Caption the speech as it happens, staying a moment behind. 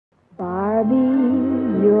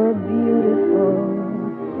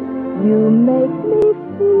You make me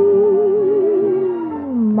feel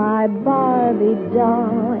my Barbie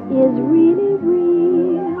doll is really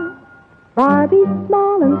real. Barbie's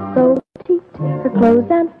small and so petite. Her clothes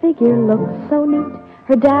and figure look so neat.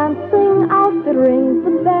 Her dancing outfit rings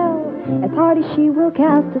the bell. At parties she will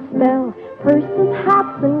cast a spell. Purses,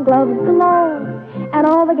 hats, and gloves galore, and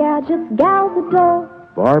all the gadgets gals adore.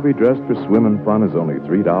 Barbie dressed for swim and fun is only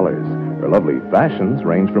 $3. Her lovely fashions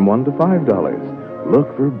range from $1 to $5.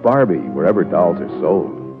 Look for Barbie wherever dolls are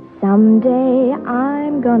sold. Someday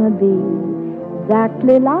I'm gonna be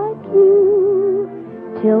exactly like you.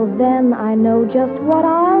 Till then I know just what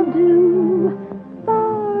I'll do.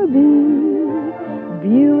 Barbie,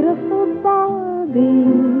 beautiful Barbie,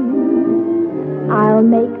 I'll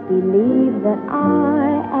make believe that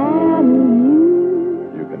I am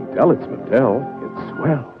you. You can tell it's Mattel. It's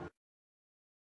swell.